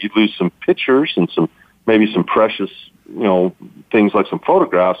financially. You'd lose some pictures and maybe some precious, things like some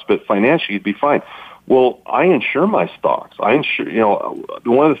photographs, but financially you'd be fine. Well, I insure my stocks. I insure,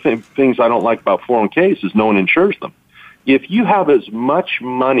 one of the things I don't like about 401ks is no one insures them. If you have as much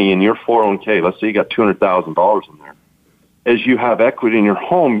money in your 401k, let's say you got $200,000 in there, as you have equity in your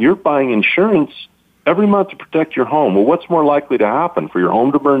home, you're buying insurance every month to protect your home. Well, what's more likely to happen, for your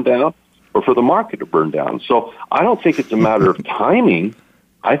home to burn down or for the market to burn down? So I don't think it's a matter of timing.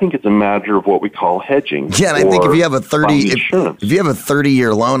 I think it's a matter of what we call hedging. Yeah, and I think if you have a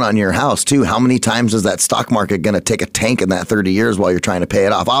 30-year loan on your house too, how many times is that stock market going to take a tank in that 30 years while you're trying to pay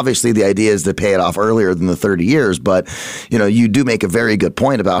it off? Obviously, the idea is to pay it off earlier than the 30 years, but you do make a very good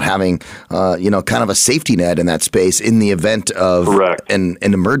point about having kind of a safety net in that space in the event of an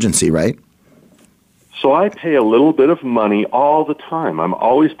emergency, right? So I pay a little bit of money all the time. I'm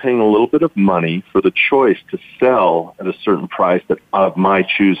always paying a little bit of money for the choice to sell at a certain price of my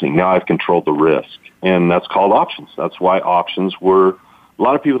choosing. Now I've controlled the risk, and that's called options. That's why options a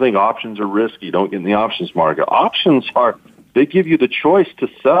lot of people think options are risky. Don't get in the options market. Options they give you the choice to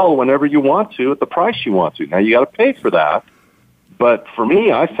sell whenever you want to at the price you want to. Now you got to pay for that. But for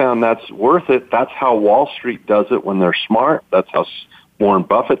me, I found that's worth it. That's how Wall Street does it when they're smart. That's how Warren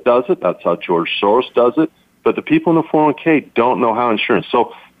Buffett does it. That's how George Soros does it. But the people in the 401k don't know how insurance.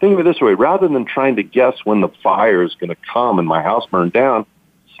 So think of it this way. Rather than trying to guess when the fire is going to come and my house burned down,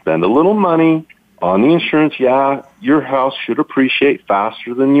 spend a little money on the insurance. Yeah, your house should appreciate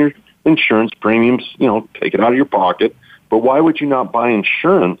faster than your insurance premiums. Take it out of your pocket. But why would you not buy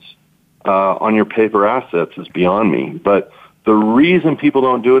insurance on your paper assets is beyond me. But the reason people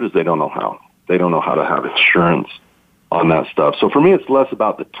don't do it is they don't know how. They don't know how to have insurance on that stuff. So for me, it's less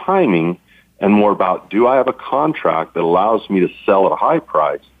about the timing and more about, do I have a contract that allows me to sell at a high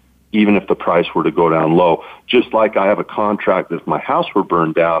price, even if the price were to go down low? Just like I have a contract that if my house were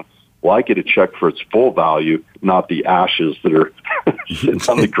burned down, well, I get a check for its full value, not the ashes that are sitting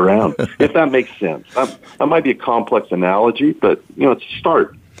on the ground, if that makes sense. That might be a complex analogy, but it's a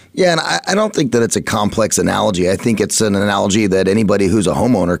start. Yeah, and I don't think that it's a complex analogy. I think it's an analogy that anybody who's a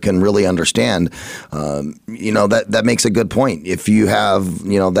homeowner can really understand. That makes a good point. If you have,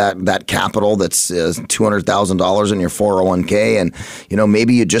 that capital that's $200,000 in your 401k, and,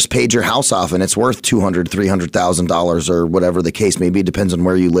 maybe you just paid your house off and it's worth $200,000, $300,000 or whatever the case may be, depends on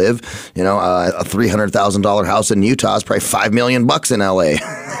where you live. A $300,000 house in Utah is probably $5 million in LA.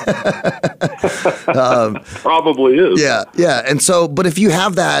 Probably is. Yeah. And so, but if you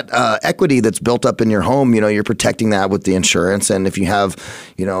have that equity that's built up in your home, you're protecting that with the insurance. And if you have,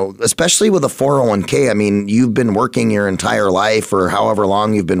 especially with a 401k, I mean, you've been working your entire life or however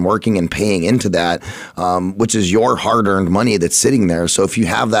long you've been working and paying into that, which is your hard-earned money that's sitting there. So if you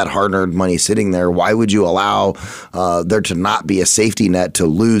have that hard-earned money sitting there, why would you allow there to not be a safety net to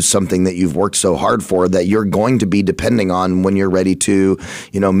lose something that you've worked so hard for that you're going to be depending on when you're ready to,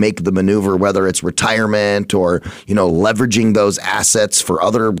 make the maneuver, whether it's retirement or, leveraging those assets for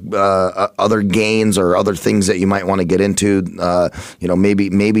other gains or other things that you might want to get into.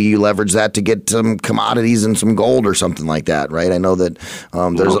 Maybe you leverage that to get some commodities and some gold or something like that, right? I know that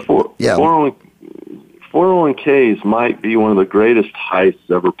there's 401ks might be one of the greatest heists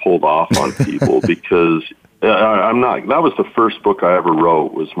ever pulled off on people because that was the first book I ever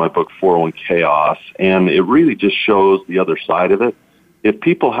wrote, was my book 401 Chaos, and it really just shows the other side of it. If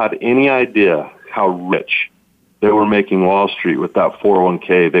people had any idea how rich they were making Wall Street with that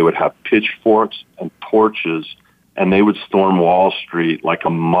 401k, they would have pitchforks and torches, and they would storm Wall Street like a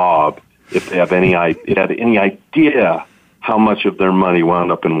mob if they had any idea how much of their money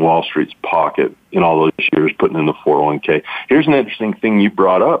wound up in Wall Street's pocket in all those years putting in the 401k. Here's an interesting thing you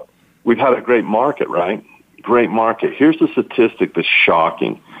brought up. We've had a great market, right? Great market. Here's the statistic that's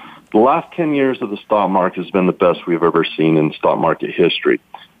shocking. The last 10 years of the stock market has been the best we've ever seen in stock market history.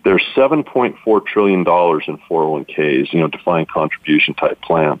 There's $7.4 trillion in 401ks, defined contribution type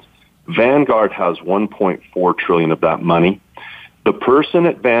plans. Vanguard has $1.4 trillion of that money. The person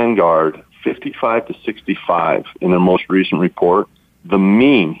at Vanguard, 55 to 65, in their most recent report, the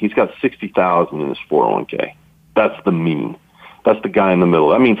mean, he's got 60,000 in his 401k. That's the mean. That's the guy in the middle.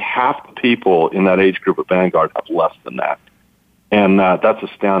 That means half the people in that age group at Vanguard have less than that. And that's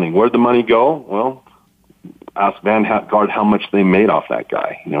astounding. Where'd the money go? Well, ask Vanguard how much they made off that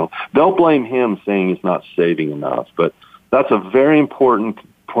guy. They'll blame him saying he's not saving enough. But that's a very important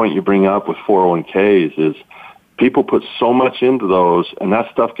point you bring up with 401ks is people put so much into those, and that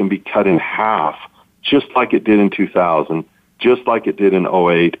stuff can be cut in half, just like it did in 2000, just like it did in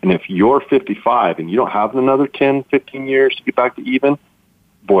 2008. And if you're 55 and you don't have another 10, 15 years to get back to even,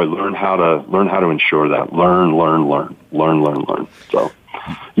 boy, learn how to ensure that. Learn. So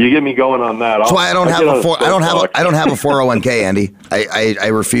you get me going on that. That's why I don't have a 401k, Andy. I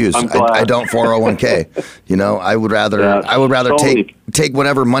refuse. I don't 401k. I would rather take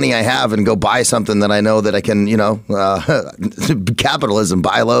whatever money I have and go buy something that I know that I can, capitalism,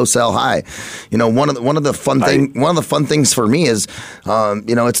 buy low, sell high. One of the fun things for me is,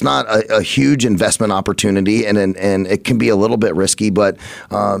 it's not a huge investment opportunity and it can be a little bit risky, but,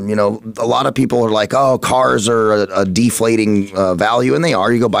 a lot of people are like, oh, cars are a deflating value, and they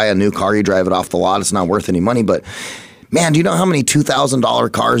are. You go buy a new car, you drive it off the lot, it's not worth any money, but man, do you know how many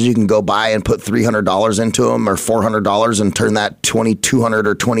 $2,000 cars you can go buy and put $300 into them or $400 and turn that $2,200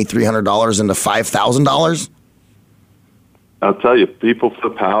 or $2,300 into $5,000? I'll tell you, people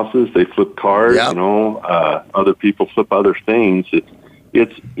flip houses, they flip cars, yep. Other people flip other things.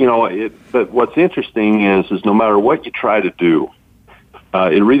 But what's interesting is no matter what you try to do,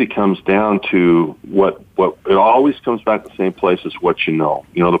 it really comes down to what it always comes back to the same place as what you know.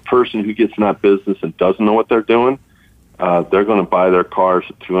 The person who gets in that business and doesn't know what they're doing, they're going to buy their cars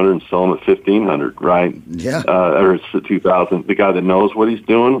at $200 and sell them at $1,500, right? Yeah. Or it's at $2,000. The guy that knows what he's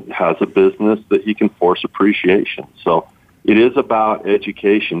doing has a business that he can force appreciation. So it is about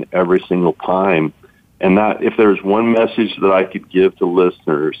education every single time. And that if there's one message that I could give to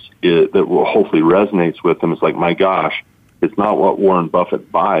listeners that will hopefully resonates with them, it's like, my gosh, it's not what Warren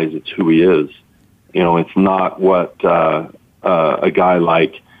Buffett buys, it's who he is. It's not what a guy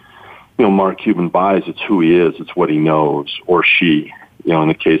like Mark Cuban buys, it's who he is, it's what he knows, or she, in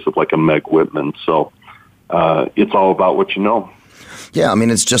the case of like a Meg Whitman. So it's all about what you know. Yeah, I mean,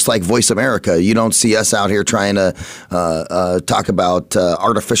 it's just like Voice America. You don't see us out here trying to talk about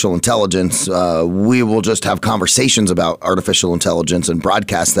artificial intelligence. We will just have conversations about artificial intelligence and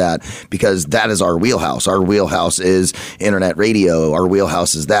broadcast that because that is our wheelhouse. Our wheelhouse is internet radio. Our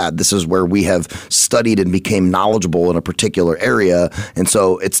wheelhouse is that. This is where we have studied and became knowledgeable in a particular area. And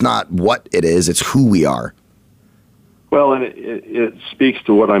so it's not what it is, it's who we are. Well, and it speaks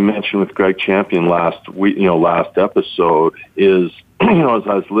to what I mentioned with Greg Champion last episode is as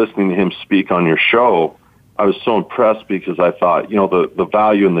I was listening to him speak on your show, I was so impressed because I thought, the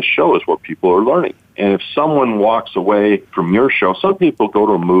value in the show is what people are learning. And if someone walks away from your show, some people go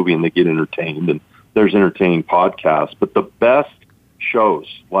to a movie and they get entertained, and there's entertaining podcasts, but the best shows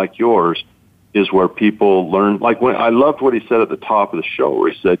like yours is where people learn. Like I loved what he said at the top of the show,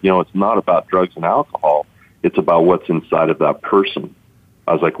 where he said, it's not about drugs and alcohol. It's about what's inside of that person.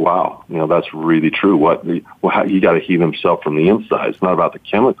 I was like, wow, that's really true. You got to heal himself from the inside. It's not about the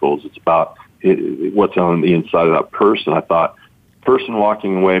chemicals. It's about what's on the inside of that person. I thought, person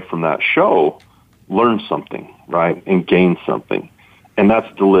walking away from that show learned something, right, and gained something, and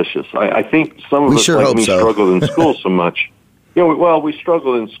that's delicious. I think some of us, like me, struggled in school so much. We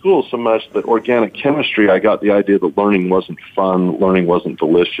struggled in school so much that organic chemistry, I got the idea that learning wasn't fun, learning wasn't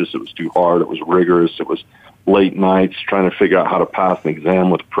delicious, it was too hard, it was rigorous, it was late nights trying to figure out how to pass an exam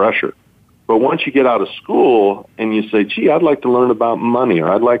with pressure. But once you get out of school and you say, gee, I'd like to learn about money,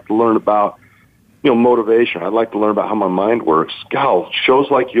 or I'd like to learn about, motivation, I'd like to learn about how my mind works. God, shows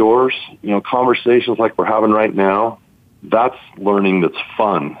like yours, conversations like we're having right now, that's learning that's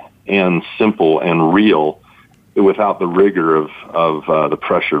fun and simple and real without the rigor of the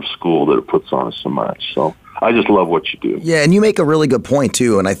pressure of school that it puts on us so much. So I just love what you do. Yeah, and you make a really good point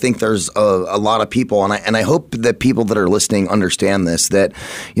too. And I think there's a lot of people, and I hope that people that are listening understand this, that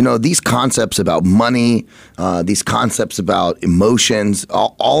these concepts about money, these concepts about emotions,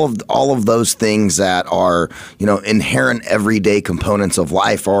 all of those things that are inherent everyday components of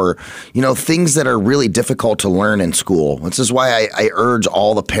life are things that are really difficult to learn in school. This is why I urge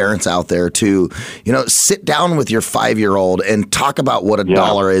all the parents out there to sit down with your 5-year-old and talk about what a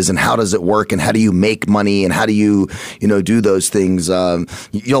dollar is and how does it work and how do you make money and how do you do those things.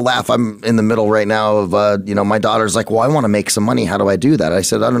 You'll laugh. I'm in the middle right now of my daughter's like, well, I want to make some money. How do I do that? I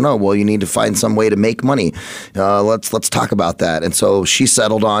said, I don't know. Well, you need to find some way to make money. Let's talk about that. And so she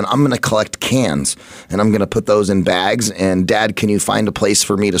settled on, I'm going to collect cans and I'm going to put those in bags. And Dad, can you find a place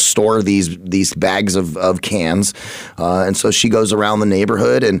for me to store these bags of cans? And so she goes around the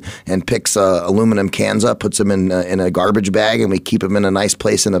neighborhood and picks aluminum cans up, puts them in a garbage bag, and we keep them in a nice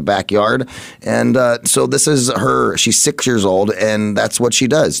place in the backyard. And so this is she's 6 years old, and that's what she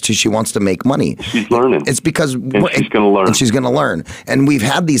does. She wants to make money. She's learning. It's because she's going to learn. And she's going to learn. And we've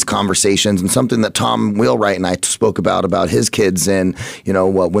had these conversations, and something that Tom Wheelwright and I spoke about his kids, and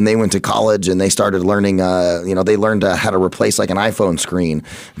when they went to college and they started learning, they learned how to replace like an iPhone screen.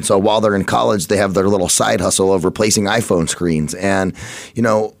 And so while they're in college, they have their little side hustle of replacing iPhone screens. And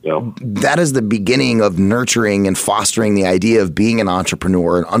that is the beginning of nurturing and fostering the idea of being an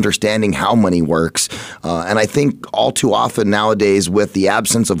entrepreneur and understanding how money works. And I think all too often nowadays, with the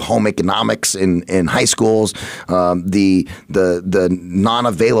absence of home economics in high schools, the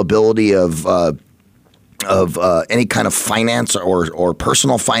non-availability of any kind of finance or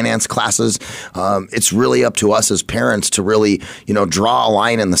personal finance classes, it's really up to us as parents to really, draw a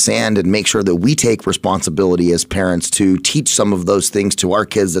line in the sand and make sure that we take responsibility as parents to teach some of those things to our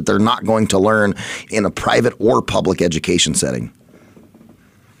kids that they're not going to learn in a private or public education setting.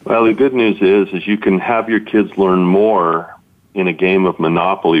 Well, the good news is you can have your kids learn more in a game of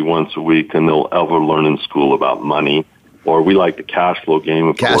Monopoly once a week than they'll ever learn in school about money. Or we like the Cashflow game,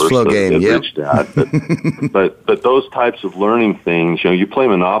 of course. Cashflow game, yeah. Rich Dad. But those types of learning things, you play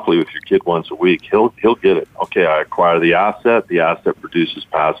Monopoly with your kid once a week, he'll get it. Okay, I acquire the asset produces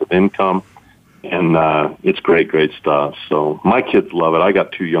passive income, and it's great stuff. So my kids love it. I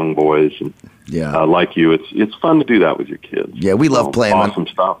got 2 young boys, and like you, it's fun to do that with your kids. Yeah, we love playing awesome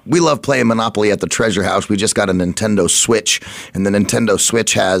stuff. We love playing Monopoly at the Treasure House. We just got a Nintendo Switch, and the Nintendo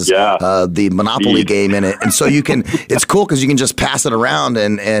Switch has the Monopoly game in it, and so you can. It's cool because you can just pass it around,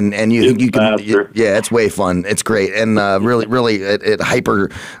 and you can. It's way fun. It's great, and really it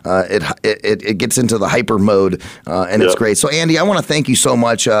gets into the hyper mode, and it's great. So Andy, I want to thank you so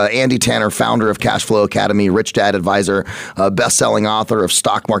much, Andy Tanner, founder of Cashflow Academy, Rich Dad advisor, best-selling author of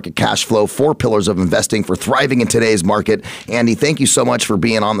Stock Market Cashflow, 4 Pillars of Investing for Thriving in Today's Market. Andy, thank you so much for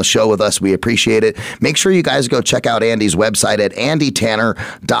being on the show with us. We appreciate it. Make sure you guys go check out Andy's website at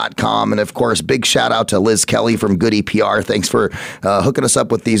andytanner.com. And of course, big shout out to Liz Kelly from Goody PR. Thanks for hooking us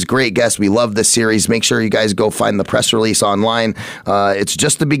up with these great guests. We love this series. Make sure you guys go find the press release online. It's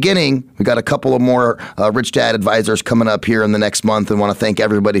just the beginning. We got a couple of more Rich Dad advisors coming up here in the next month, and want to thank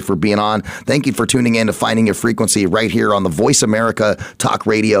everybody for being on. Thank you for tuning in to Finding Your Frequency right here on the Voice America Talk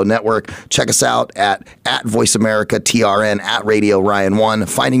Radio Network. Check us out at Voice America TRN, at Radio Ryan 1,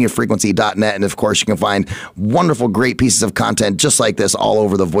 findingyourfrequency.net. And of course, you can find wonderful, great pieces of content just like this all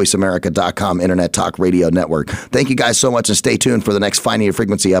over the voiceamerica.com Internet Talk Radio Network. Thank you guys so much, and stay tuned for the next Finding Your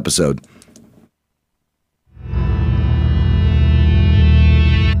Frequency episode.